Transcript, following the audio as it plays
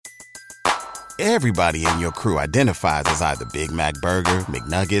Everybody in your crew identifies as either Big Mac Burger,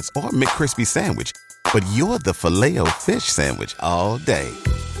 McNuggets, or McCrispy Sandwich. But you're the Filet-O-Fish Sandwich all day.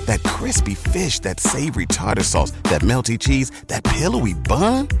 That crispy fish, that savory tartar sauce, that melty cheese, that pillowy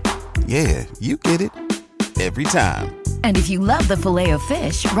bun. Yeah, you get it. Every time. And if you love the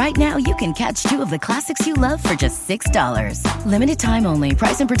Filet-O-Fish, right now you can catch two of the classics you love for just $6. Limited time only.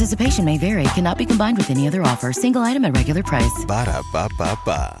 Price and participation may vary. Cannot be combined with any other offer. Single item at regular price.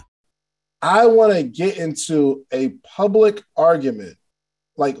 Ba-da-ba-ba-ba. I want to get into a public argument,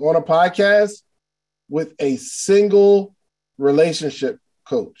 like on a podcast, with a single relationship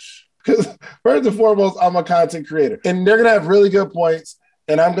coach. Because first and foremost, I'm a content creator. And they're going to have really good points,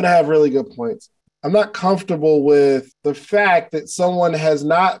 and I'm going to have really good points. I'm not comfortable with the fact that someone has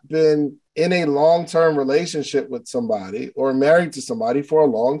not been in a long-term relationship with somebody or married to somebody for a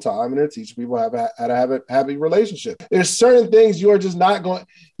long time, and they're teaching people how to have a happy relationship. There's certain things you are just not going.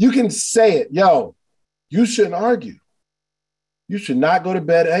 You can say it, yo, you shouldn't argue. You should not go to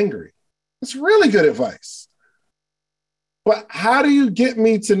bed angry. It's really good advice. But how do you get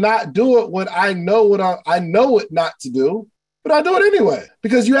me to not do it when I know I know it not to do? But I do it anyway,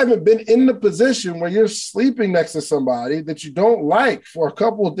 because you haven't been in the position where you're sleeping next to somebody that you don't like for a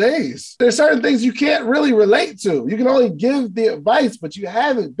couple of days. There's certain things you can't really relate to. You can only give the advice, but you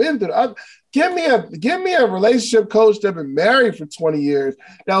haven't been through it. Give me a relationship coach that's been married for 20 years,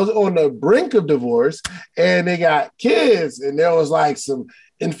 that was on the brink of divorce, and they got kids, and there was like some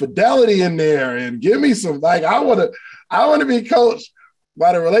infidelity in there. And give me some, like, I want to be coached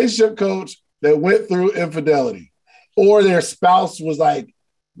by the relationship coach that went through infidelity. Or their spouse was like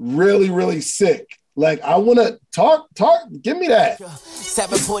really, really sick. Like, I want to talk. Give me that.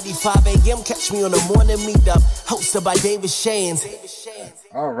 7:45 a.m. Catch me on the morning meetup, hosted by David Shanes.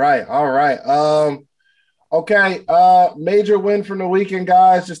 All right. Okay. Major win from the weekend,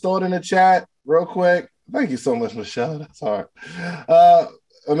 guys. Just throw it in the chat real quick. Thank you so much, Michelle. That's hard. A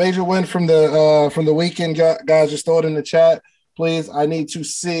major win from the weekend, guys. Just throw it in the chat, please. I need to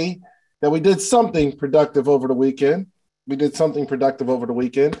see that we did something productive over the weekend. I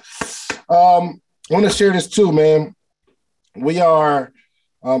want to share this too, man. We are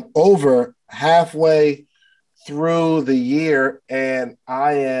over halfway through the year, and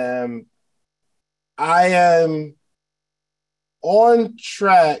I am on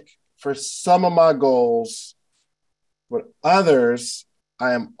track for some of my goals, but others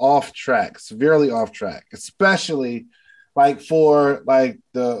I am off track, severely off track, especially like for like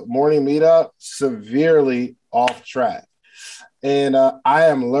the morning meetup, severely off track. And I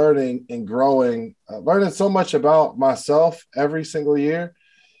am learning and growing, learning so much about myself every single year.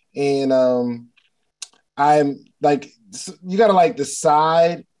 And I'm like, you got to like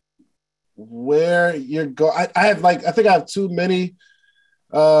decide where you're going. I think I have too many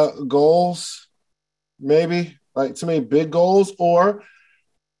goals, maybe like too many big goals, or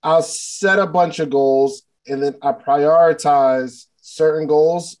I'll set a bunch of goals and then I prioritize certain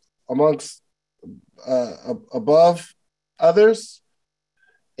goals amongst above others.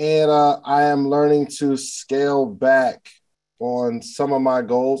 And I am learning to scale back on some of my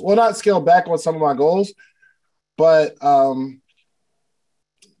goals. Well, not scale back on some of my goals, but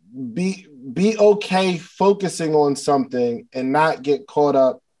be okay focusing on something and not get caught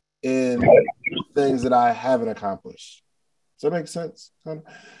up in things that I haven't accomplished. Does that make sense?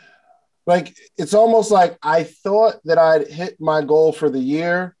 Like, it's almost like I thought that I'd hit my goal for the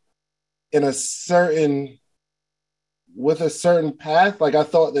year with a certain path. Like, I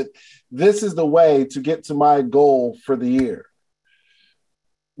thought that this is the way to get to my goal for the year.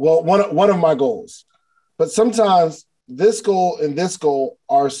 Well, one of my goals. But sometimes this goal and this goal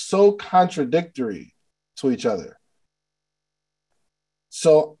are so contradictory to each other.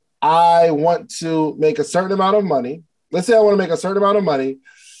 So I want to make a certain amount of money. Let's say I want to make a certain amount of money,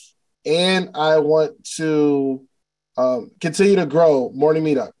 and I want to continue to grow Morning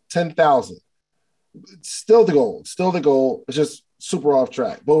Meetup, 10,000. Still the goal. It's just super off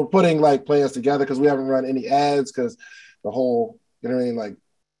track. But we're putting like plans together because we haven't run any ads because the whole, you know what I mean, like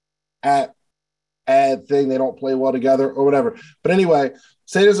ad thing, they don't play well together or whatever. But anyway,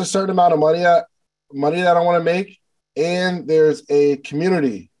 say there's a certain amount of money that I want to make, and there's a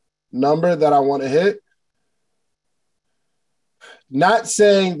community number that I want to hit. Not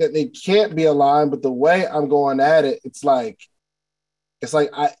saying that they can't be aligned, but the way I'm going at it, it's like if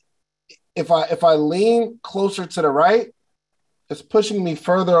I lean closer to the right, it's pushing me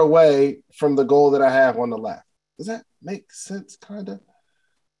further away from the goal that I have on the left. Does that make sense? Kind of.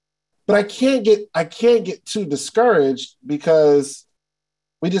 But I can't get too discouraged because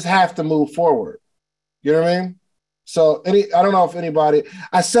we just have to move forward. You know what I mean? So I don't know if anybody,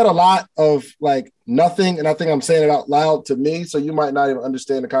 I said a lot of like nothing, and I think I'm saying it out loud to me. So you might not even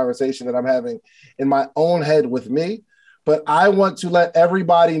understand the conversation that I'm having in my own head with me. But I want to let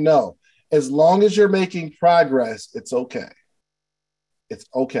everybody know, as long as you're making progress, it's okay. It's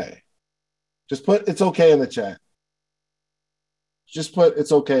okay. Just put it's okay in the chat. Just put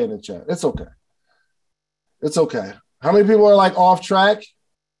it's okay in the chat. It's okay. It's okay. How many people are like off track?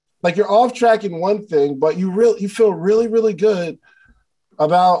 Like you're off track in one thing, but you feel really, really good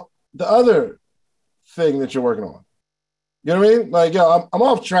about the other thing that you're working on. You know what I mean? Like, yo, I'm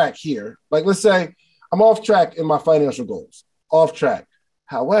off track here. Like, let's say I'm off track in my financial goals. Off track.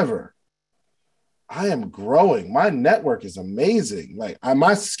 However, I am growing. My network is amazing. Like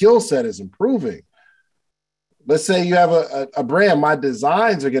my skill set is improving. Let's say you have a brand. My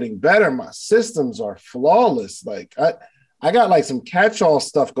designs are getting better. My systems are flawless. Like I got like some catch-all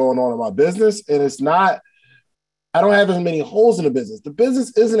stuff going on in my business, and it's not, I don't have as many holes in the business. The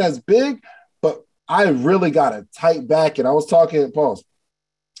business isn't as big, but I really got a tight back. And I was talking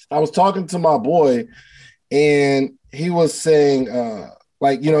to my boy, and he was saying,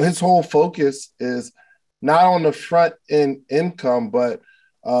 his whole focus is not on the front end income, but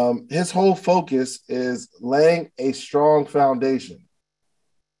his whole focus is laying a strong foundation.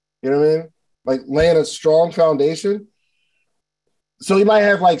 You know what I mean? Like laying a strong foundation. So he might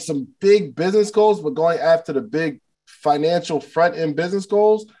have like some big business goals, but going after the big financial front end business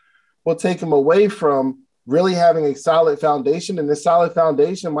goals will take him away from really having a solid foundation. And this solid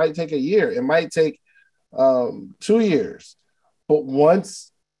foundation might take a year. It might take 2 years. But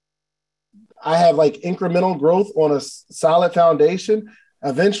once I have like incremental growth on a solid foundation,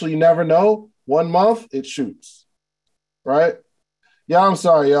 eventually, you never know, 1 month, it shoots, right? Yeah, I'm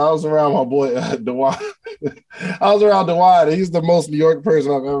sorry, y'all. I was around my boy, Dewan. I was around Dewan. He's the most New York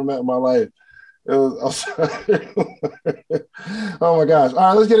person I've ever met in my life. Oh, my gosh. All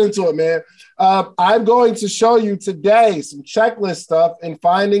right, let's get into it, man. I'm going to show you today some checklist stuff in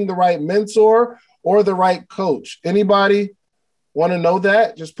finding the right mentor or the right coach. Anybody want to know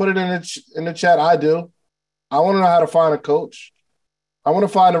that? Just put it in the chat. I do. I want to know how to find a coach. I want to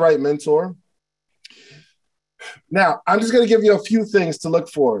find the right mentor. Now, I'm just going to give you a few things to look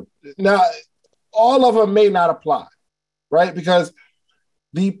for. Now, all of them may not apply, right? Because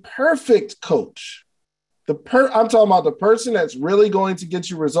the perfect coach, I'm talking about the person that's really going to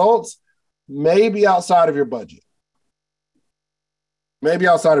get you results, may be outside of your budget. Maybe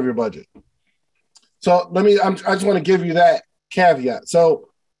outside of your budget. So I just want to give you that caveat. So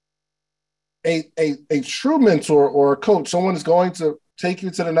a true mentor or a coach, someone is going to take you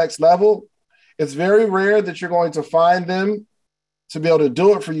to the next level, it's very rare that you're going to find them to be able to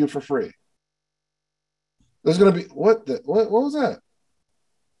do it for you for free. There's going to be, what was that?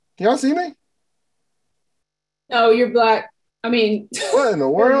 Can y'all see me? No, you're black. I mean, what in the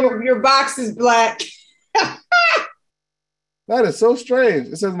world? Your box is black. That is so strange.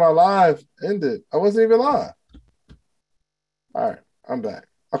 It says my live ended. I wasn't even live. All right, I'm back.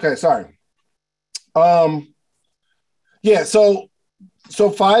 Okay, sorry. Yeah, so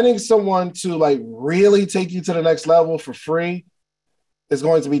finding someone to like really take you to the next level for free is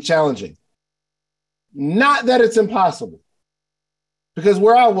going to be challenging. Not that it's impossible. Because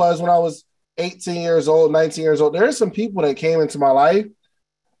where I was when I was 18 years old, 19 years old, there are some people that came into my life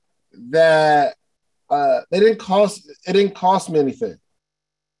that it didn't cost me anything.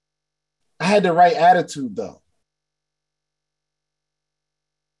 I had the right attitude though.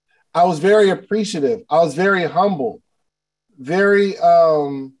 I was very appreciative. I was very humble. Very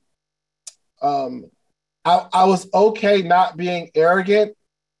I was okay not being arrogant.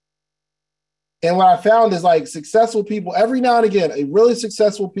 And what I found is like successful people, every now and again, a really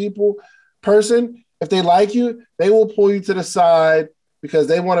successful person, if they like you, they will pull you to the side because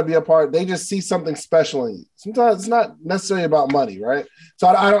they want to be a part. They just see something special in you. Sometimes it's not necessarily about money, right? So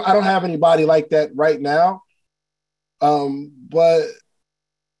I don't have anybody like that right now. But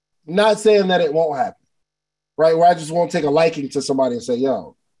not saying that it won't happen, right? Where I just won't take a liking to somebody and say,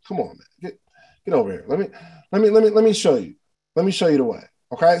 "Yo, come on, man, get over here. Let me show you. Let me show you the way."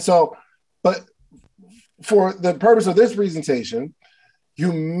 Okay, so, but for the purpose of this presentation,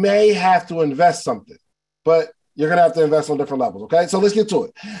 you may have to invest something, but you're going to have to invest on different levels. Okay, so let's get to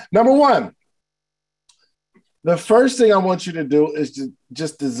it. Number one, the first thing I want you to do is to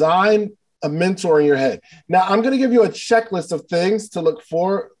just design a mentor in your head. Now, I'm going to give you a checklist of things to look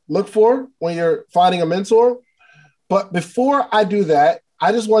for when you're finding a mentor. But before I do that,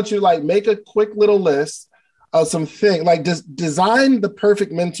 I just want you to like make a quick little list of some things, like just design the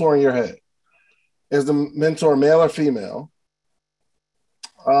perfect mentor in your head. Is the mentor male or female?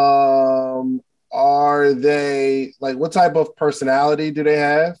 Are they like, what type of personality do they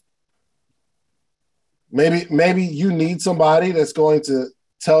have? Maybe you need somebody that's going to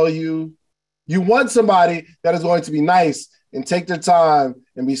tell you, you want somebody that is going to be nice and take their time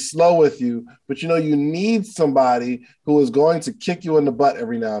and be slow with you, but you need somebody who is going to kick you in the butt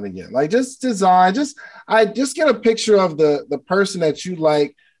every now and again. Like, just get a picture of the person that you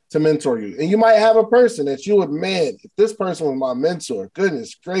like to mentor you. And you might have a person that you would, man, if this person was my mentor,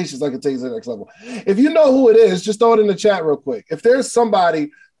 goodness gracious, I could take it to the next level. If you know who it is, just throw it in the chat real quick. If there's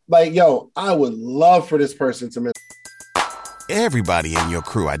somebody like, yo, I would love for this person to mentor. Everybody in your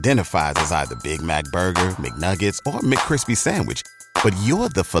crew identifies as either Big Mac Burger, McNuggets, or McCrispy Sandwich. But you're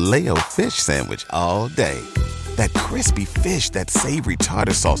the Filet-O-Fish Sandwich all day. That crispy fish, that savory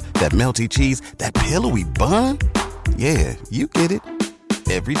tartar sauce, that melty cheese, that pillowy bun. Yeah, you get it.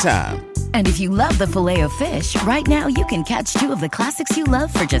 Every time. And if you love the Filet-O-Fish, right now you can catch two of the classics you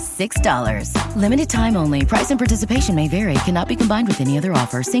love for just $6. Limited time only. Price and participation may vary. Cannot be combined with any other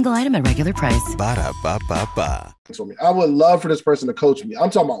offer. Single item at regular price. Ba-da-ba-ba-ba. I would love for this person to coach me. I'm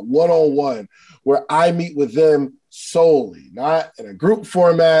talking about one-on-one, where I meet with them solely, not in a group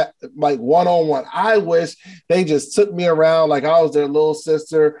format, like one-on-one. I wish they just took me around like I was their little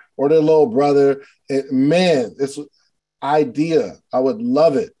sister or their little brother. And man, this idea, I would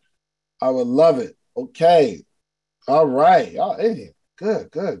love it. I would love it. Okay. All right. Oh, hey. Good.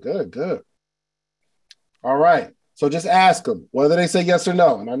 All right. So just ask them whether they say yes or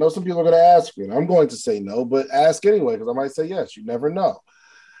no. And I know some people are going to ask me, and I'm going to say no, but ask anyway, because I might say yes. You never know.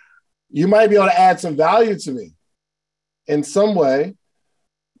 You might be able to add some value to me in some way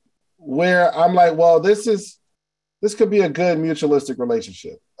where I'm like, well, this could be a good mutualistic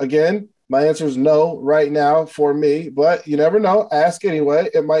relationship. Again, my answer is no right now for me, but you never know. Ask anyway.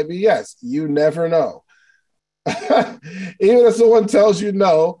 It might be yes. You never know. Even if someone tells you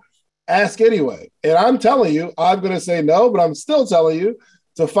no, ask anyway. And I'm telling you, I'm going to say no, but I'm still telling you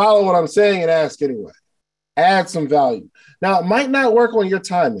to follow what I'm saying and ask anyway. Add some value. Now, it might not work on your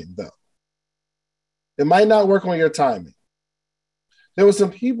timing, though. It might not work on your timing. There were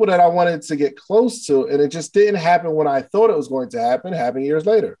some people that I wanted to get close to, and it just didn't happen when I thought it was going to happen. It happened years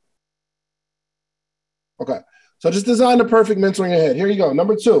later. Okay, so just design the perfect mentor in your head. Here you go.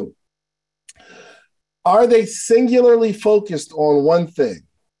 Number 2. Are they singularly focused on one thing?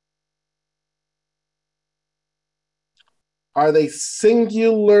 Are they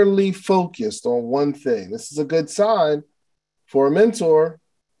singularly focused on one thing? This is a good sign for a mentor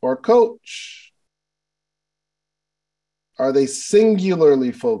or a coach. Are they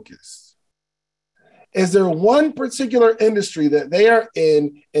singularly focused? Is there one particular industry that they are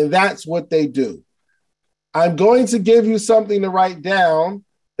in and that's what they do? I'm going to give you something to write down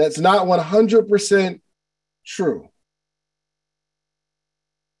that's not 100% true.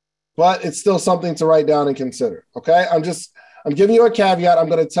 But it's still something to write down and consider, okay? I'm giving you a caveat. I'm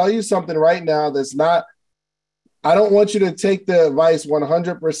going to tell you something right now that's not, I don't want you to take the advice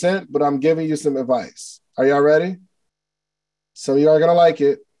 100%, but I'm giving you some advice. Are y'all ready? Some of y'all are going to like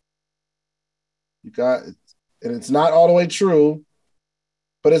it. You got it. And it's not all the way true,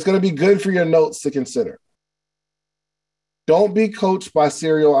 but it's going to be good for your notes to consider. Don't be coached by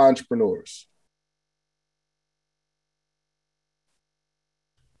serial entrepreneurs.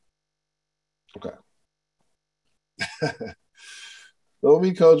 Okay. Don't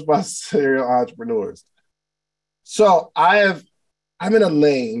be coached by serial entrepreneurs. So I'm in a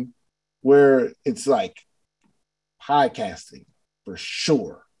lane where it's like podcasting for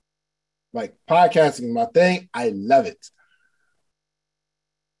sure. Like podcasting is my thing. I love it.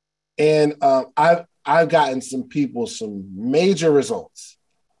 And I've gotten some people some major results.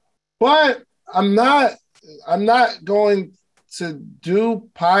 But I'm not going to do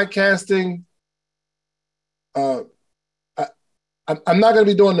podcasting. I'm not going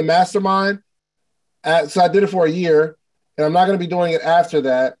to be doing the mastermind. So I did it for a year, and I'm not going to be doing it after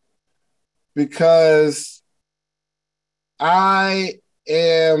that because I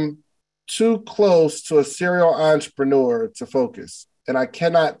am too close to a serial entrepreneur to focus, and I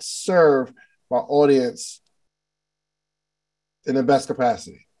cannot serve my audience in the best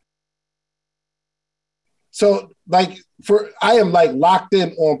capacity. So I am like locked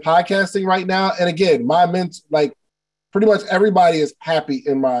in on podcasting right now. And again, pretty much everybody is happy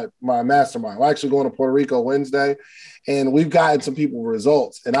in my mastermind. We're actually going to Puerto Rico Wednesday, and we've gotten some people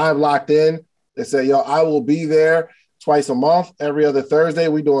results. And I've locked in. They say, yo, I will be there twice a month. Every other Thursday,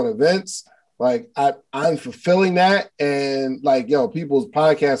 we doing events. Like I'm fulfilling that. And like, yo, people's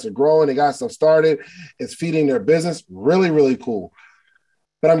podcasts are growing. They got stuff started. It's feeding their business. Really, really cool.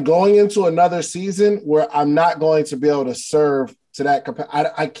 But I'm going into another season where I'm not going to be able to serve to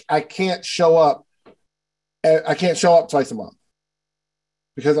that. I can't show up. I can't show up twice a month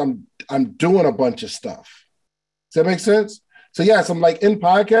because I'm doing a bunch of stuff. Does that make sense? So yes, I'm like in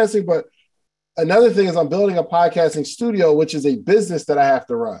podcasting, but another thing is I'm building a podcasting studio, which is a business that I have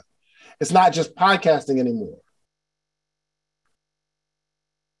to run. It's not just podcasting anymore.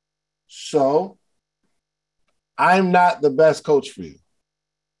 So I'm not the best coach for you.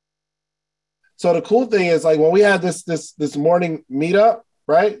 So the cool thing is, like, when we had this morning meetup,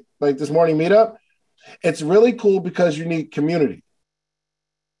 right? Like this morning meetup, it's really cool because you need community.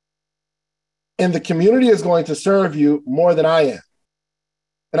 And the community is going to serve you more than I am.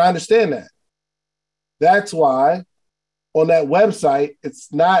 And I understand that. That's why on that website,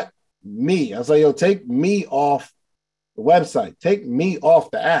 it's not me. I was like, yo, take me off the website. Take me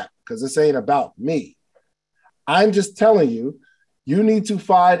off the app because this ain't about me. I'm just telling you, you need to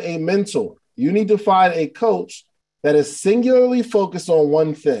find a mentor. You need to find a coach that is singularly focused on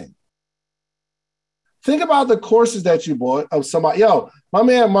one thing. Think about the courses that you bought of somebody. Yo, my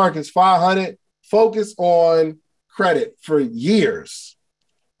man Mark is 500, focused on credit for years.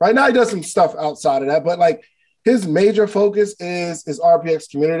 Right now he does some stuff outside of that, but like his major focus is RPX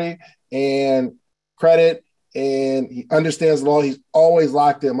community and credit, and he understands the law. He's always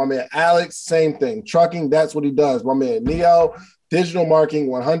locked in. My man Alex, same thing. Trucking, that's what he does. My man Neo, digital marketing,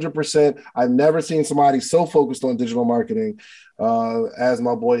 100%. I've never seen somebody so focused on digital marketing as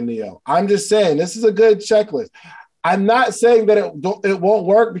my boy Neo. I'm just saying this is a good checklist. I'm not saying that it won't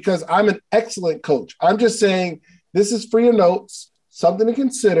work because I'm an excellent coach. I'm just saying this is for your notes, something to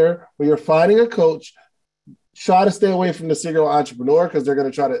consider when you're finding a coach. Try to stay away from the serial entrepreneur because they're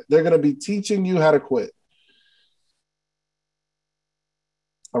going to be teaching you how to quit.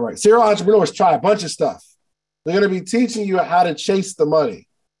 All right. Serial entrepreneurs try a bunch of stuff. They're going to be teaching you how to chase the money.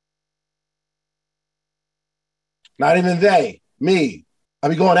 Not even they, me. I'll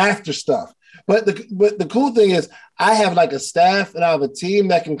be going after stuff. But the cool thing is I have like a staff and I have a team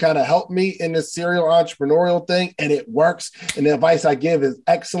that can kind of help me in this serial entrepreneurial thing, and it works. And the advice I give is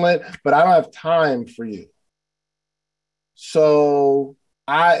excellent, but I don't have time for you. So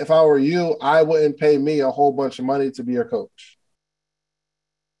if I were you, I wouldn't pay me a whole bunch of money to be your coach.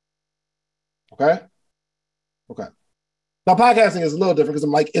 Okay? Okay. Now, podcasting is a little different because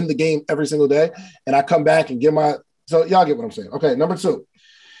I'm like in the game every single day, and I come back and get so y'all get what I'm saying. Okay, number 2.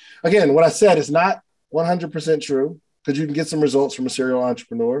 Again, what I said is not 100% true because you can get some results from a serial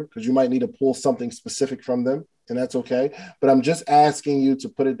entrepreneur because you might need to pull something specific from them, and that's okay. But I'm just asking you to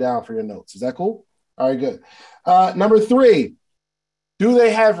put it down for your notes. Is that cool? All right, good. Number 3, do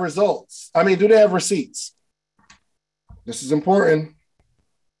they have results? Do they have receipts? This is important.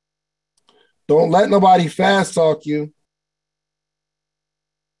 Don't let nobody fast talk you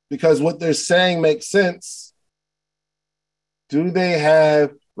because what they're saying makes sense. Do they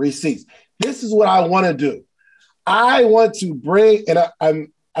have receipts? This is what I want to do. I want to bring, and I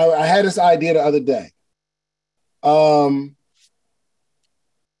had this idea the other day.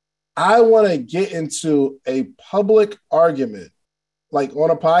 I want to get into a public argument, like on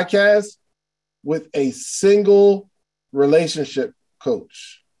a podcast, with a single relationship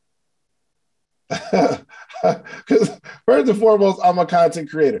coach. Because first and foremost, I'm a content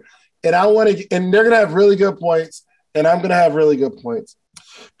creator, and and they're gonna have really good points, and I'm gonna have really good points.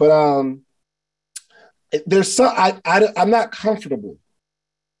 But I'm not comfortable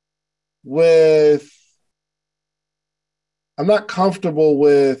with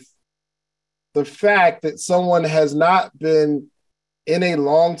the fact that someone has not been in a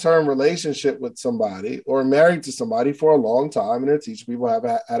long-term relationship with somebody or married to somebody for a long time, and they're teaching people how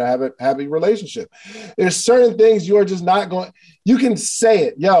to have a happy relationship. There's certain things you are just not going. You can say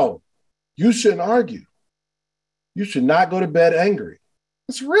it, yo, you shouldn't argue. You should not go to bed angry.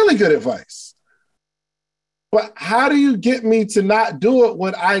 It's really good advice. But how do you get me to not do it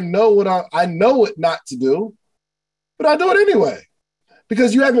when I know I know it not to do, but I do it anyway?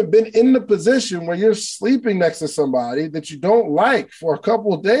 Because you haven't been in the position where you're sleeping next to somebody that you don't like for a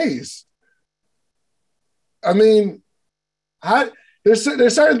couple of days. There's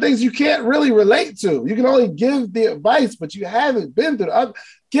certain things you can't really relate to. You can only give the advice, but you haven't been through it.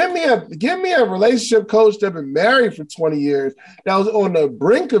 Give me a relationship coach that's been married for 20 years, that was on the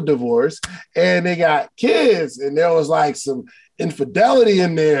brink of divorce, and they got kids, and there was like some infidelity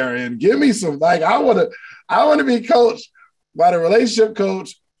in there. And give me some, like, I want to be coached by the relationship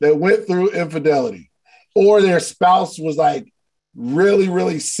coach that went through infidelity, or their spouse was like really,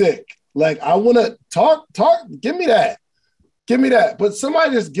 really sick. Like, I want to talk, give me that. But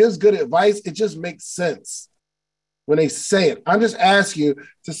somebody just gives good advice. It just makes sense when they say it. I'm just asking you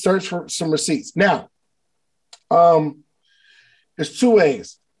to search for some receipts. Now, here's There's two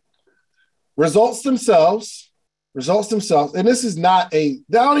ways. Results themselves, and this is not I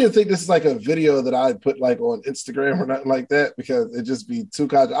don't even think this is like a video that I put like on Instagram or nothing like that because it'd just be too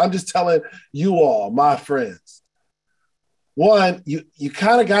controversial. I'm just telling you all, my friends. One, you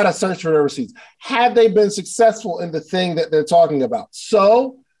kind of got to search for the receipts. Have they been successful in the thing that they're talking about?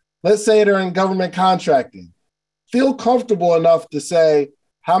 So let's say they're in government contracting. Feel comfortable enough to say,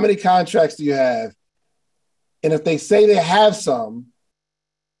 how many contracts do you have? And if they say they have some,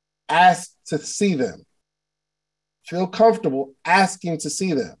 ask to see them. Feel comfortable asking to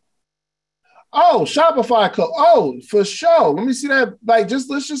see them. Oh, Shopify code. Oh, for sure. Let me see that. Like,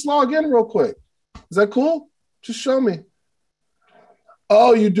 let's just log in real quick. Is that cool? Just show me.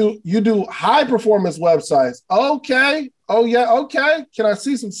 Oh, you do high performance websites. Okay. Oh yeah. Okay. Can I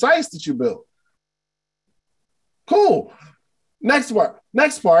see some sites that you built? Cool. Next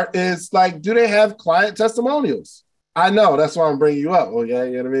part is like, do they have client testimonials? I know, that's why I'm bringing you up. Oh yeah,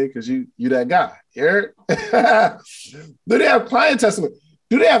 you know what I mean? Because you that guy. Eric. Do they have client testimony?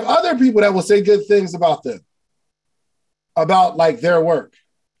 Do they have other people that will say good things about them? About like their work?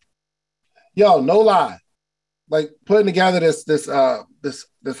 Yo, no lie. Like putting together this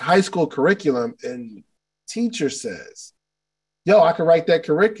high school curriculum, and teacher says, yo, I can write that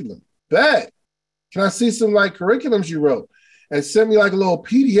curriculum. Bet. Can I see some like curriculums you wrote? And send me like a little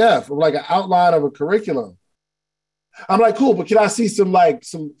PDF of like an outline of a curriculum. I'm like, cool, but can I see some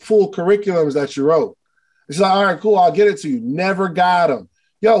full curriculums that you wrote? It's like, all right, cool, I'll get it to you. Never got them.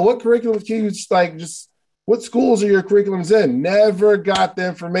 Yo, what curriculums can you what schools are your curriculums in? Never got the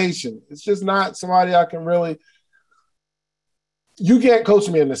information. It's just not somebody I can really, you can't coach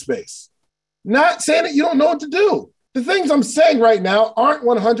me in this space. Not saying that you don't know what to do. The things I'm saying right now aren't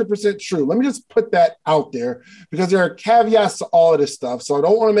 100% true. Let me just put that out there because there are caveats to all of this stuff. So I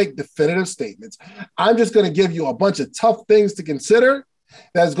don't want to make definitive statements. I'm just going to give you a bunch of tough things to consider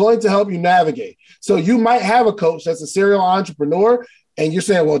that's going to help you navigate. So you might have a coach that's a serial entrepreneur and you're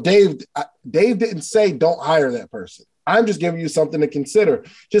saying, well, Dave didn't say don't hire that person. I'm just giving you something to consider,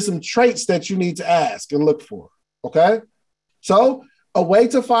 just some traits that you need to ask and look for, okay? So a way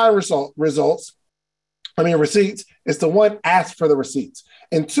to find receipts is to one, ask for the receipts.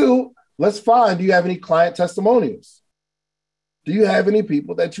 And two, let's find, do you have any client testimonials? Do you have any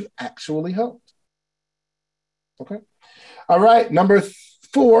people that you actually helped? Okay. All right. Number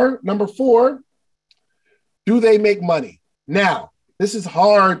four, do they make money? Now, this is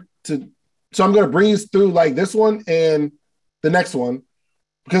hard so I'm going to breeze through like this one and the next one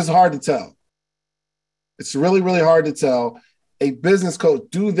because it's hard to tell. It's really, really hard to tell. A business coach,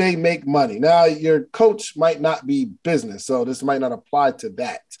 do they make money? Now, your coach might not be business, so this might not apply to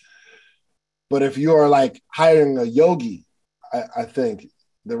that. But if you are like hiring a yogi, I think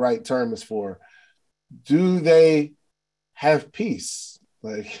the right term is for, do they have peace?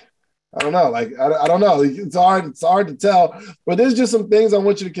 Like, I don't know. Like, I don't know. It's hard to tell. But there's just some things I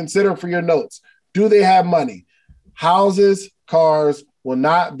want you to consider for your notes. Do they have money? Houses, cars, will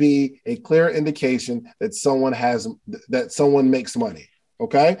not be a clear indication that someone makes money.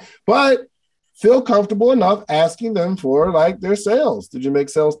 Okay. But feel comfortable enough asking them for like their sales. Did you make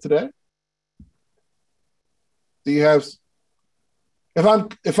sales today? Do you have,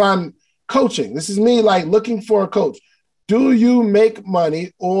 if I'm coaching, this is me like looking for a coach. Do you make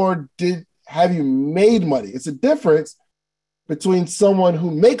money or have you made money? It's a difference between someone who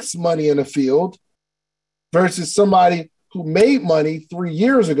makes money in a field versus somebody who made money 3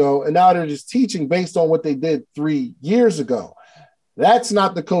 years ago, and now they're just teaching based on what they did 3 years ago. That's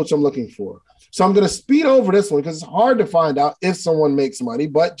not the coach I'm looking for. So I'm going to speed over this one because it's hard to find out if someone makes money,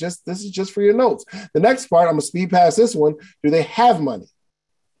 but this is just for your notes. The next part, I'm going to speed past this one. Do they have money?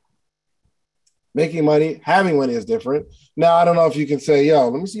 Making money, having money is different. Now, I don't know if you can say, yo,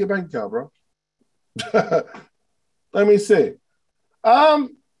 let me see your bank account, bro. Let me see.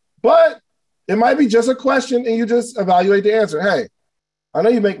 But it might be just a question and you just evaluate the answer. Hey, I know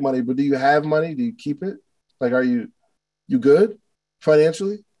you make money, but do you have money? Do you keep it? Like, are you good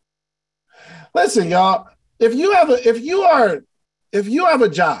financially? Listen, y'all, if you are a job, if you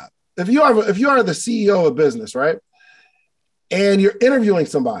are the CEO of a business, right? And you're interviewing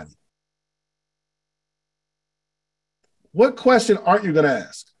somebody, what question aren't you going to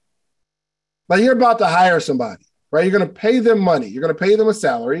ask? Like, you're about to hire somebody, right? You're going to pay them money. You're going to pay them a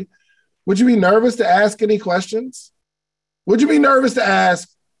salary. Would you be nervous to ask any questions? Would you be nervous to ask,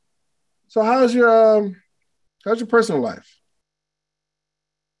 so how's your personal life?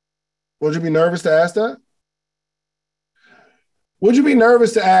 Would you be nervous to ask that? Would you be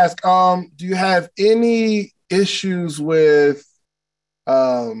nervous to ask, do you have any issues with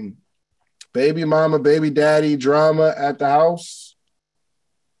baby mama, baby daddy drama at the house?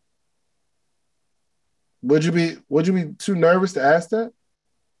 Would you be too nervous to ask that?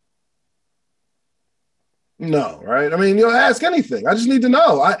 No, right? I mean, you'll ask anything. I just need to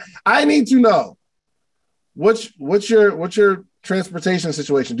know. I need to know. What's your transportation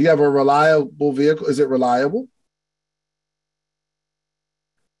situation? Do you have a reliable vehicle? Is it reliable?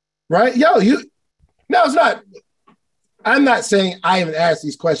 Right? No, it's not. I'm not saying I haven't asked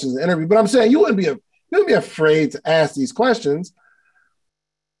these questions in the interview, but I'm saying you wouldn't be afraid to ask these questions.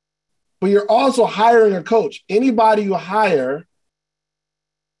 But you're also hiring a coach. Anybody you hire,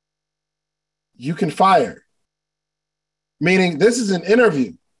 you can fire. Meaning this is an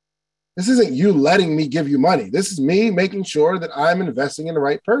interview. This isn't you letting me give you money. This is me making sure that I'm investing in the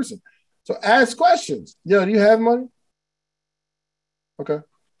right person. So ask questions. Yo, do you have money? Okay.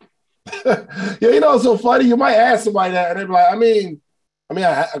 It's so funny. You might ask somebody that, and they'd be like,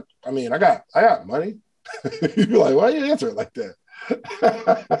 I got money. You'd be like, why you answer it like that?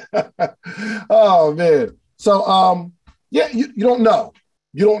 Oh man. So you don't know.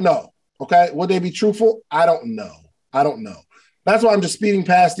 You don't know. Okay. Would they be truthful? I don't know. That's why I'm just speeding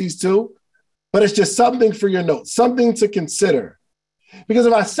past these two. But it's just something for your notes, something to consider. Because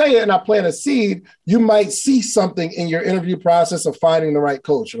if I say it and I plant a seed, you might see something in your interview process of finding the right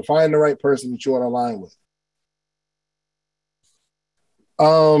coach or finding the right person that you want to align with.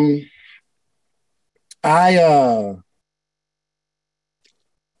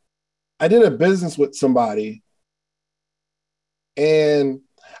 I did a business with somebody, and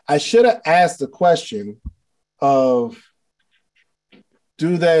I should have asked the question of,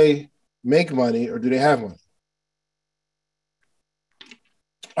 do they make money or do they have money?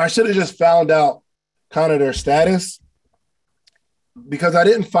 I should have just found out kind of their status, because I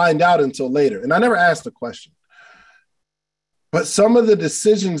didn't find out until later. And I never asked the question. But some of the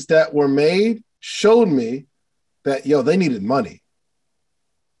decisions that were made showed me that, they needed money.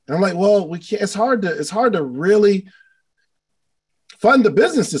 And I'm like, well, we can't, it's hard to really fund the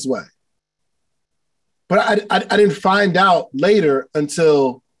business this way. But I didn't find out later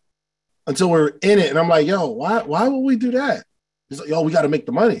until we're in it. And I'm like, why would we do that? It's like, we got to make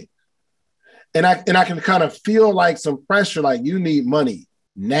the money. And I can kind of feel like some pressure, like you need money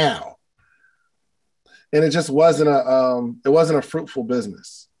now. And it just wasn't a fruitful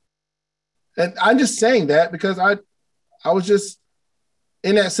business. And I'm just saying that because I was just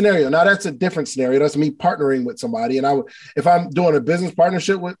in that scenario. Now that's a different scenario. That's me partnering with somebody. And if I'm doing a business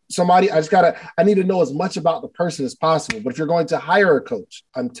partnership with somebody, I need to know as much about the person as possible. But if you're going to hire a coach,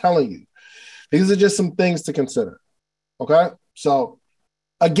 I'm telling you, these are just some things to consider. Okay. So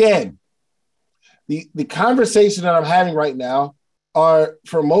again, the conversation that I'm having right now are,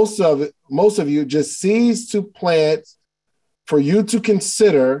 for most of you, just seeds to plant for you to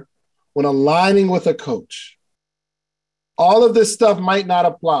consider when aligning with a coach. All of this stuff might not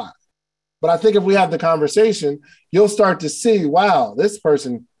apply, but I think if we have the conversation, you'll start to see, wow, this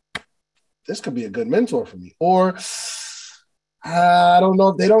could be a good mentor for me. Or I don't know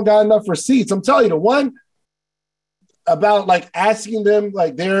if they don't got enough receipts. I'm telling you, the one about like asking them,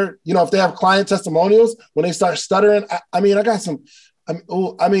 like if they have client testimonials, when they start stuttering, I got some,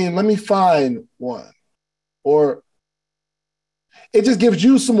 let me find one. Or it just gives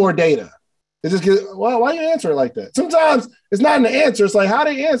you some more data. It just gives, well, why you answer it like that? Sometimes it's not in the answer. It's like how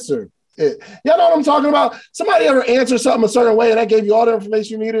they answer it. Y'all know what I'm talking about? Somebody ever answered something a certain way and that gave you all the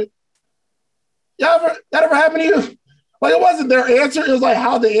information you needed? That ever happened to you? Like, it wasn't their answer. It was like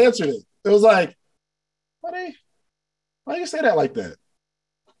how they answered it. It was like, why do you say that like that?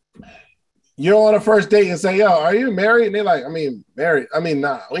 You're on a first date and say, yo, are you married? And they're like, married.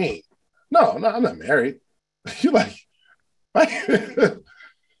 Nah, we ain't. No, I'm not married. You're like,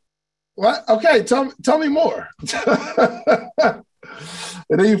 what? Okay, tell me more.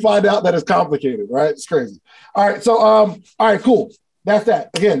 And then you find out that it's complicated, right? It's crazy. All right, so, all right, cool. That's that.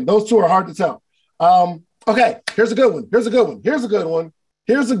 Again, those two are hard to tell. Okay, here's a good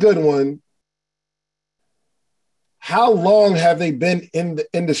one. How long have they been in the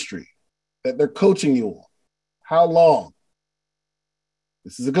industry that they're coaching you on? How long?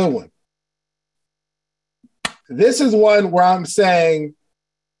 This is a good one. This is one where I'm saying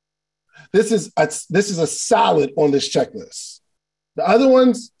this is a solid on this checklist. The other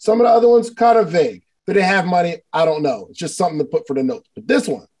ones, some of the other ones, kind of vague. Do they have money? I don't know. It's just something to put for the notes. But this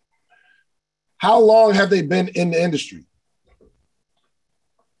one, how long have they been in the industry?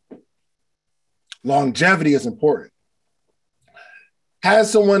 Longevity is important.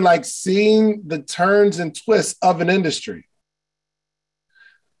 Has someone like seen the turns and twists of an industry?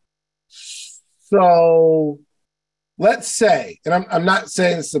 So let's say, and I'm not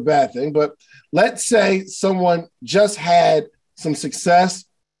saying it's a bad thing, but let's say someone just had some success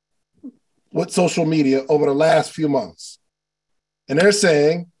with social media over the last few months. And they're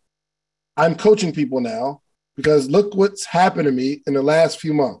saying, I'm coaching people now because look what's happened to me in the last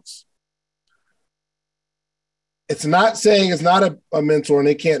few months. It's not saying it's not a mentor and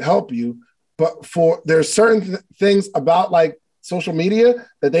they can't help you, but there's certain things about like social media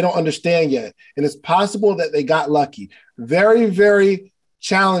that they don't understand yet. And it's possible that they got lucky. Very, very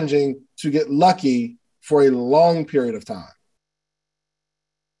challenging to get lucky for a long period of time.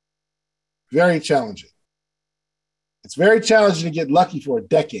 Very challenging. It's very challenging to get lucky for a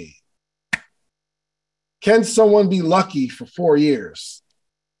decade. Can someone be lucky for 4 years?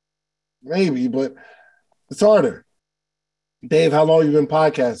 Maybe, but it's harder. Dave, how long have you been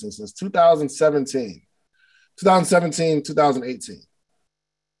podcasting? Since 2017. 2018.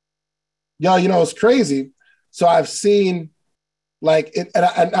 Yo, you know, it's crazy. So I've seen like it,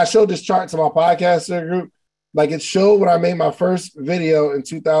 and I showed this chart to my podcaster group. Like it showed when I made my first video in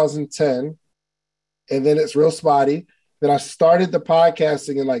 2010, and then it's real spotty. Then I started the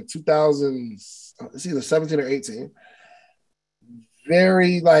podcasting in like 2000, it's either 17 or 18.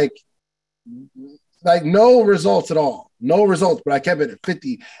 Very like no results at all. No results, but I kept it at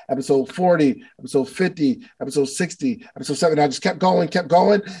 50, episode 40, episode 50, episode 60, episode 70. I just kept going.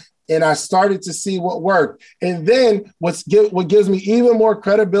 And I started to see what worked. And then what gives me even more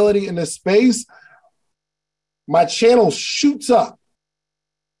credibility in this space, my channel shoots up.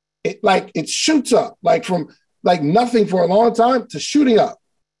 It shoots up, like from like nothing for a long time to shooting up.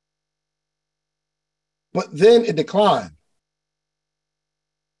 But then it declined.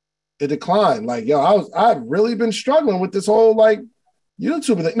 Like, yo, I'd really been struggling with this whole like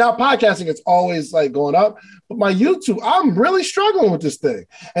YouTube thing. Now podcasting, it's always like going up, but my YouTube, I'm really struggling with this thing.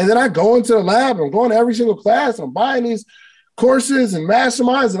 And then I go into the lab, I'm going to every single class, I'm buying these courses and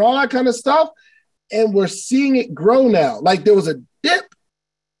masterminds and all that kind of stuff. And we're seeing it grow now. Like there was a dip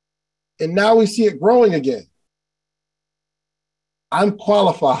and now we see it growing again. I'm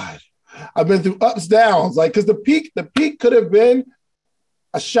qualified. I've been through ups, downs, like, because the peak could have been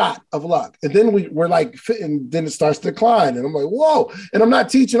a shot of luck. And then we're like, and then it starts to decline. And I'm like, whoa. And I'm not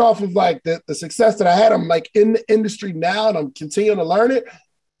teaching off of like the success that I had. I'm like in the industry now and I'm continuing to learn it.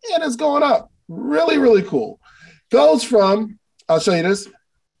 And it's going up. Really, really cool. Goes from, I'll show you this,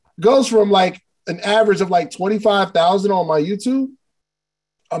 goes from like an average of like 25,000 on my YouTube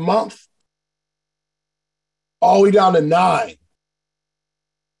a month, all the way down to 9.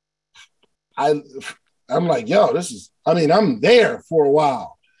 I'm like, yo, I'm there for a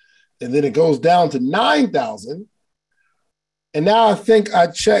while. And then it goes down to 9,000. And now I think I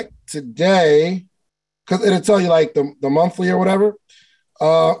checked today, because it'll tell you like the monthly or whatever.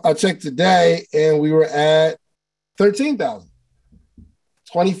 I checked today and we were at 13,000.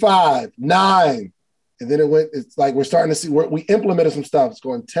 25, 9. And then it's like we're starting to see where we implemented some stuff. It's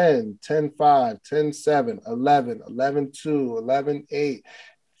going 10, 10, 5, 10, 7, 11, 11, 2, 11, 8,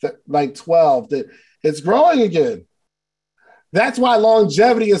 like 12. It's growing again. That's why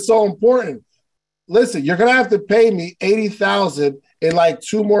longevity is so important. Listen, you're gonna have to pay me $80,000 in like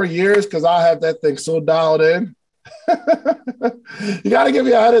 2 more years because I'll have that thing so dialed in. You got to give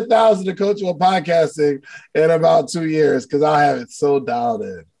me $100,000 to coach you on podcasting in about 2 years because I'll have it so dialed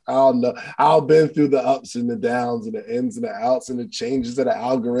in. I'll know. I'll been through the ups and the downs and the ins and the outs and the changes of the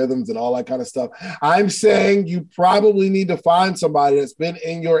algorithms and all that kind of stuff. I'm saying you probably need to find somebody that's been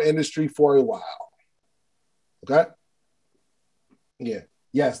in your industry for a while. Okay? Yeah.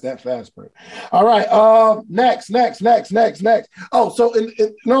 Yes, that fast print. All right. Next. Oh, so and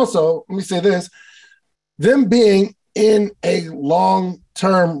also, let me say this. Them being in a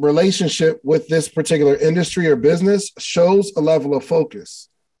long-term relationship with this particular industry or business shows a level of focus.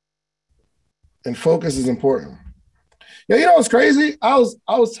 And focus is important. Yeah, you know what's crazy? I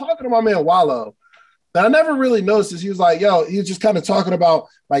was talking to my man Wallow, and I never really noticed this. He was like, yo, he was just kind of talking about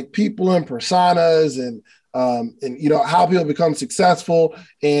like people and personas and you know how people become successful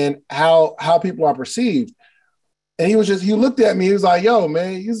and how people are perceived. And he looked at me, he was like, yo,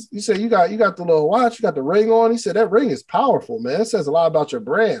 man, you said you got the little watch, you got the ring on. He said, that ring is powerful, man. It says a lot about your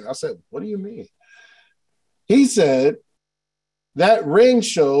brand. I said, what do you mean? He said, that ring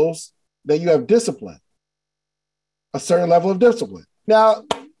shows that you have discipline, a certain level of discipline. Now,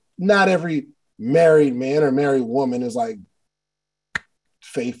 not every married man or married woman is like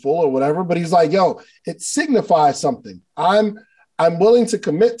faithful or whatever, but he's like, yo, it signifies something. I'm willing to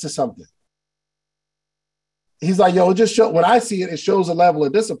commit to something. He's like, yo, it just when I see it, it shows a level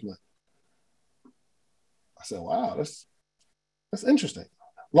of discipline. I said, wow, that's interesting.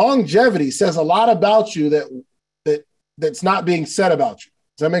 Longevity says a lot about you that's not being said about you.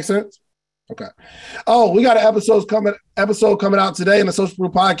 Does that make sense? Okay. Oh, we got an episode coming out today in the Social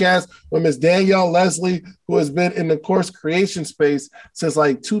Proof Podcast with Miss Danielle Leslie, who has been in the course creation space since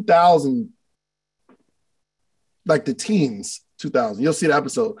like 2000, like the teens, 2000. You'll see the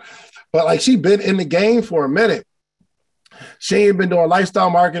episode. But like she been in the game for a minute. She ain't been doing lifestyle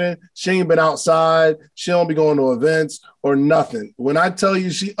marketing. She ain't been outside. She don't be going to events or nothing. When I tell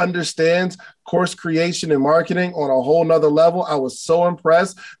you she understands course creation and marketing on a whole nother level, I was so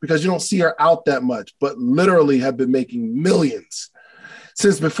impressed because you don't see her out that much, but literally have been making millions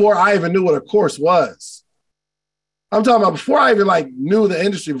since before I even knew what a course was. I'm talking about before I even like knew the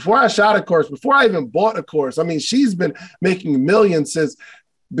industry, before I shot a course, before I even bought a course. I mean, she's been making millions since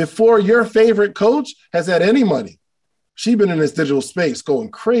before your favorite coach has had any money. She's been in this digital space going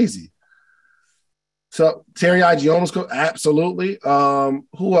crazy. So Terry Igiona's coach, absolutely.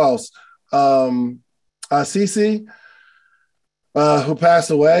 Who else? Cece, who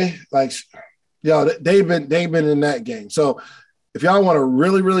passed away. Like, yo, they've been in that game. So if y'all want a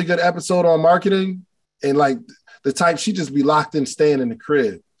really, really good episode on marketing and like the type, she just be locked in, staying in the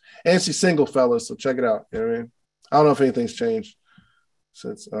crib. And she's single, fellas. So check it out. You know what I mean? I don't know if anything's changed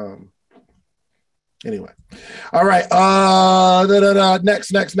since. Anyway, all right.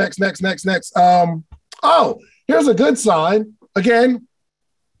 Next. Here's a good sign. Again,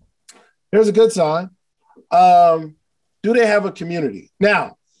 here's a good sign. Do they have a community?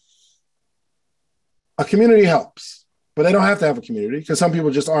 Now, a community helps, but they don't have to have a community because some people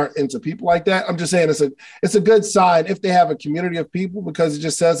just aren't into people like that. I'm just saying it's a good sign if they have a community of people because it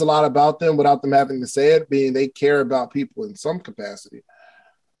just says a lot about them without them having to say it, being they care about people in some capacity.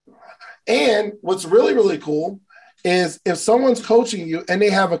 And what's really, really cool is if someone's coaching you and they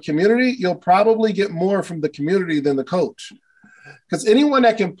have a community, you'll probably get more from the community than the coach. Because anyone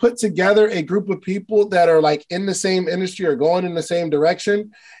that can put together a group of people that are like in the same industry or going in the same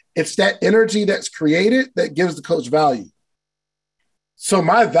direction, it's that energy that's created that gives the coach value. So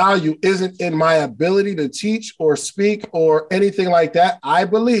my value isn't in my ability to teach or speak or anything like that. I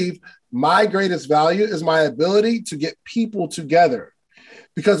believe my greatest value is my ability to get people together.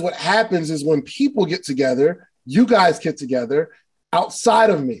 Because what happens is when people get together, you guys get together outside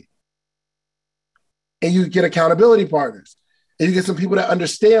of me. And you get accountability partners. And you get some people that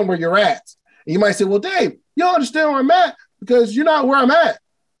understand where you're at. And you might say, well, Dave, you don't understand where I'm at because you're not where I'm at.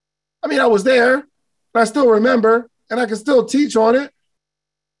 I mean, I was there, and I still remember, and I can still teach on it.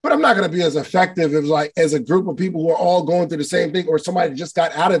 But I'm not going to be as effective as a group of people who are all going through the same thing, or somebody just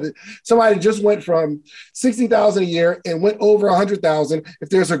got out of it. Somebody just went from $60,000 a year and went over $100,000. If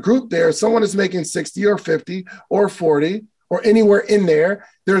there's a group there, someone is making 60 or 50 or 40 or anywhere in there,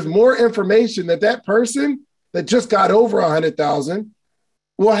 there's more information that person that just got over 100,000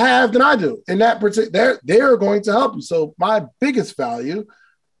 will have than I do. And that particular, they're going to help you. So my biggest value,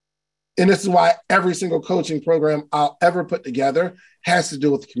 and this is why every single coaching program I'll ever put together has to do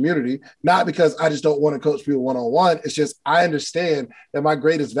with the community, not because I just don't want to coach people one-on-one. It's just I understand that my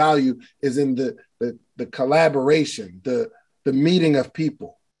greatest value is in the collaboration, the meeting of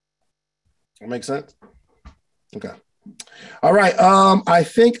people. That make sense? Okay. All right. I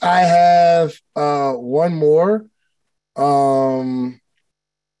think I have one more.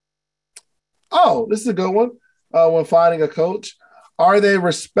 This is a good one. When finding a coach, are they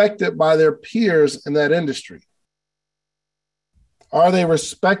respected by their peers in that industry? Are they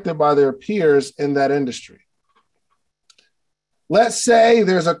respected by their peers in that industry? Let's say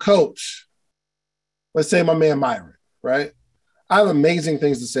there's a coach. Let's say my man Myron, right? I have amazing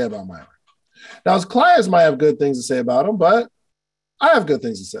things to say about Myron. Now, his clients might have good things to say about him, but I have good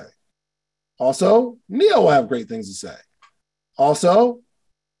things to say. Also, Neil will have great things to say. Also,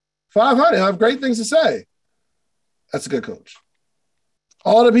 500 have great things to say. That's a good coach.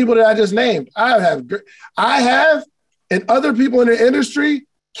 All the people that I just named, I have, and other people in the industry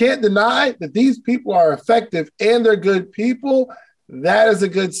can't deny that these people are effective and they're good people. That is a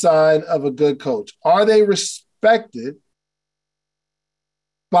good sign of a good coach. Are they respected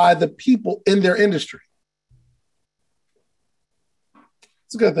by the people in their industry?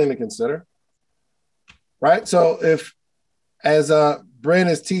 It's a good thing to consider, right? So if, as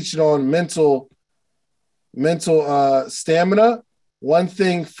Brent is teaching on mental stamina, one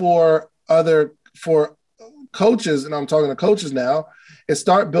thing for coaches, and I'm talking to coaches now, is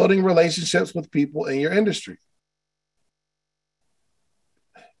start building relationships with people in your industry.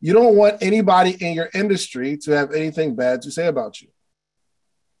 You don't want anybody in your industry to have anything bad to say about you.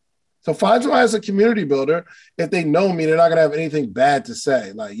 So find someone as a community builder. If they know me, they're not going to have anything bad to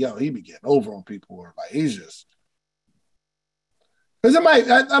say. Like, yo, he be getting over on people, or like, he's just. Because I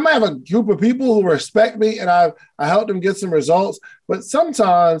might have a group of people who respect me and I helped them get some results. But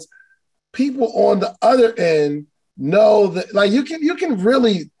sometimes people on the other end know that, like, you can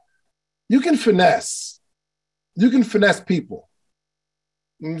finesse. You can finesse people.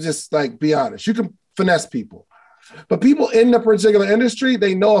 Let me just like be honest. You can finesse people. But people in the particular industry,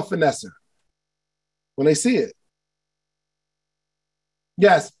 they know a finesser when they see it.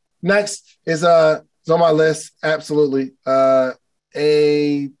 Yes. Next is on my list. Absolutely.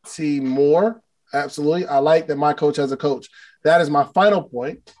 A.T. Moore. Absolutely. I like that my coach has a coach. That is my final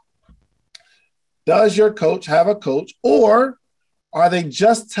point. Does your coach have a coach, or are they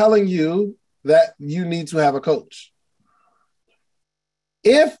just telling you that you need to have a coach?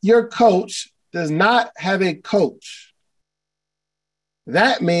 If your coach does not have a coach,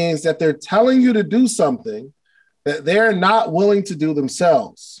 that means that they're telling you to do something that they're not willing to do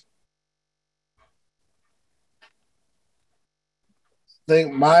themselves. I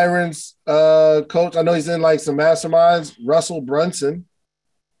think Myron's coach, I know he's in like some masterminds, Russell Brunson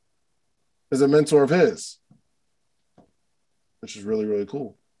is a mentor of his, which is really, really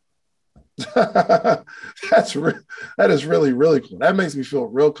cool. That is really, really cool. That makes me feel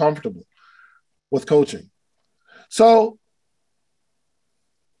real comfortable with coaching. So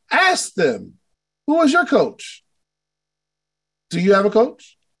ask them, who is your coach? Do you have a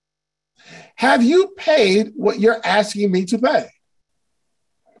coach? Have you paid what you're asking me to pay?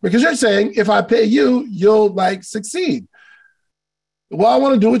 Because you're saying, if I pay you, you'll like succeed. Well, I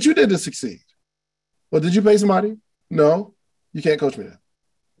want to do what you did to succeed. Well, did you pay somebody? No, you can't coach me then.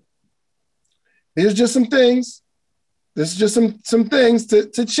 Here's just some things. This is just some things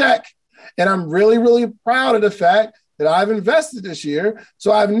to check. And I'm really, really proud of the fact that I've invested this year.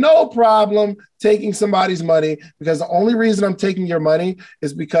 So I have no problem taking somebody's money, because the only reason I'm taking your money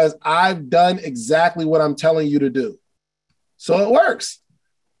is because I've done exactly what I'm telling you to do. So it works.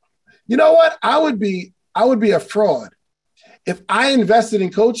 You know what? I would be a fraud if I invested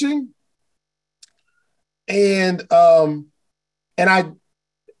in coaching and I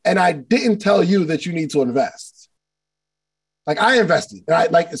didn't tell you that you need to invest. Like, I invested.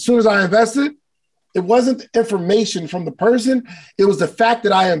 And as soon as I invested, it wasn't the information from the person. It was the fact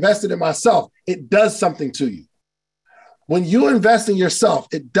that I invested in myself. It does something to you. When you invest in yourself,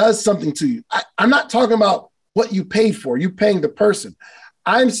 it does something to you. I'm not talking about what you paid for. You paying the person.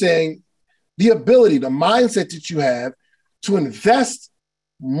 I'm saying the ability, the mindset that you have to invest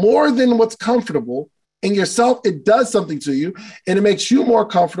more than what's comfortable in yourself, it does something to you, and it makes you more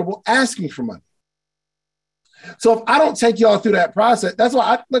comfortable asking for money. So if I don't take y'all through that process, that's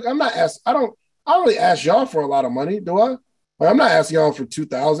why I don't really ask y'all for a lot of money, do I? I'm not asking y'all for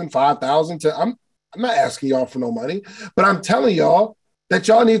 $2,000, $5,000. I'm not asking y'all for no money, but I'm telling y'all that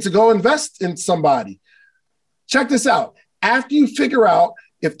y'all need to go invest in somebody. Check this out. After you figure out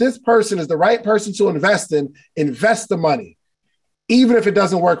if this person is the right person to invest in, invest the money, even if it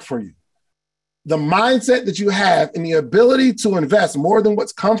doesn't work for you. The mindset that you have and the ability to invest more than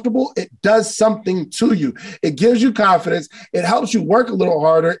what's comfortable, it does something to you. It gives you confidence. It helps you work a little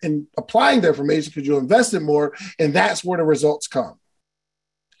harder in applying the information because you invested more, and that's where the results come.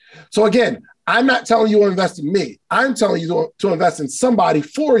 So again, I'm not telling you to invest in me. I'm telling you to invest in somebody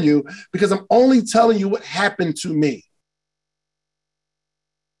for you, because I'm only telling you what happened to me.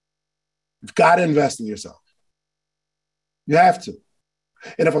 You've got to invest in yourself. You have to.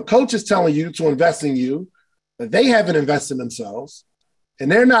 And if a coach is telling you to invest in you, that they haven't invested in themselves,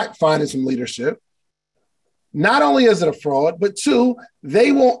 and they're not finding some leadership, not only is it a fraud, but two,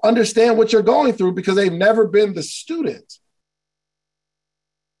 they won't understand what you're going through because they've never been the student.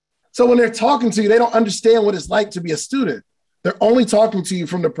 So when they're talking to you, they don't understand what it's like to be a student. They're only talking to you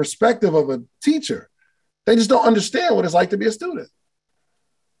from the perspective of a teacher. They just don't understand what it's like to be a student.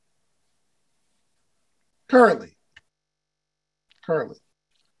 Currently.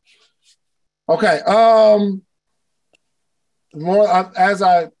 Okay. As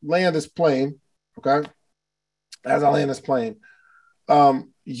I land this plane,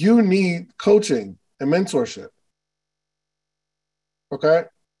 you need coaching and mentorship. Okay?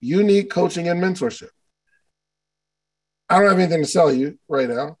 You need coaching and mentorship. I don't have anything to sell you right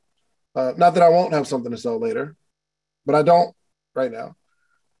now. Not that I won't have something to sell later, but I don't right now.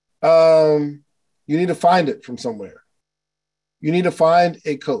 You need to find it from somewhere. You need to find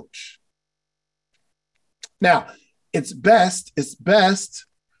a coach. Now, it's best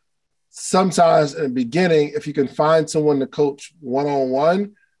sometimes in the beginning if you can find someone to coach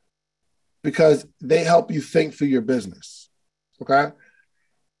one-on-one, because they help you think through your business, okay?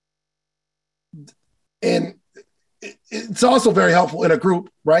 And it's also very helpful in a group,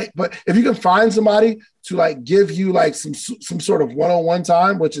 right? But if you can find somebody to like give you like some sort of one-on-one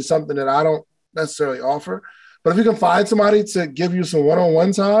time, which is something that I don't necessarily offer, but if you can find somebody to give you some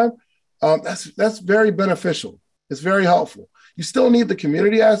one-on-one time, That's very beneficial. It's very helpful. You still need the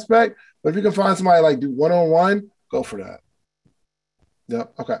community aspect, but if you can find somebody like do one-on-one, go for that.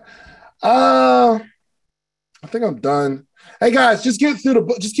 Yep. Okay. I think I'm done. Hey guys, just get through the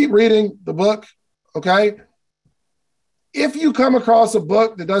book. Just keep reading the book. Okay. If you come across a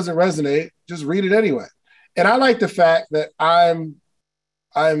book that doesn't resonate, just read it anyway. And I like the fact that I'm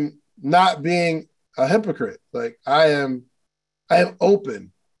not being a hypocrite. Like I am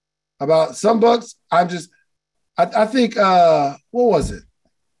open about some books. I think what was it?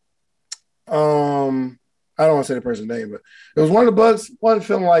 I don't want to say the person's name, but it was one of the books, one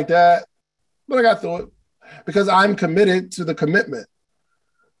film like that, but I got through it because I'm committed to the commitment.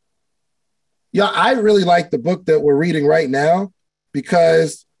 Yeah, I really like the book that we're reading right now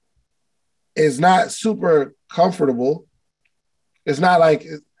because it's not super comfortable. It's not like,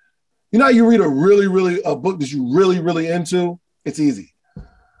 you read a book that you really into, it's easy.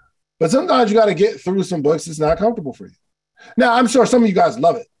 But sometimes you got to get through some books that's not comfortable for you. Now, I'm sure some of you guys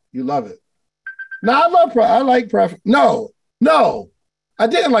love it. You love it. Now, I like Profit. No, I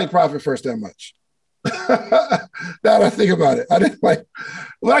didn't like Profit First that much. Now that I think about it, I didn't like,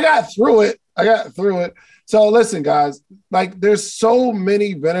 but I got through it. So listen, guys, like there's so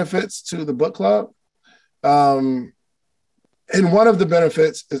many benefits to the book club. And one of the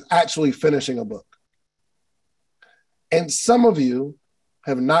benefits is actually finishing a book. And some of you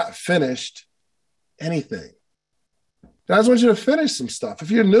have not finished anything. I just want you to finish some stuff.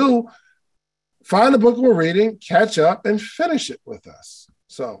 If you're new, find the book we're reading, catch up, and finish it with us.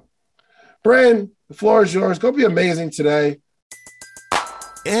 So, Brandon, the floor is yours. Go be amazing today.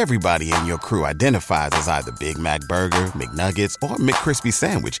 Everybody in your crew identifies as either Big Mac Burger, McNuggets, or McCrispy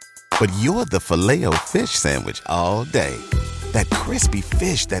Sandwich. But you're the Filet-O-Fish Sandwich all day. That crispy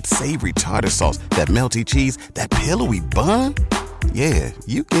fish, that savory tartar sauce, that melty cheese, that pillowy bun. Yeah,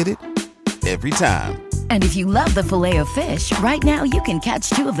 you get it. Every time. And if you love the Filet-O-Fish, right now you can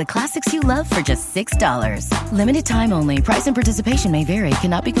catch 2 of the classics you love for just $6. Limited time only. Price and participation may vary.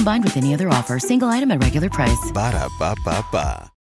 Cannot be combined with any other offer. Single item at regular price. Ba-da-ba-ba-ba.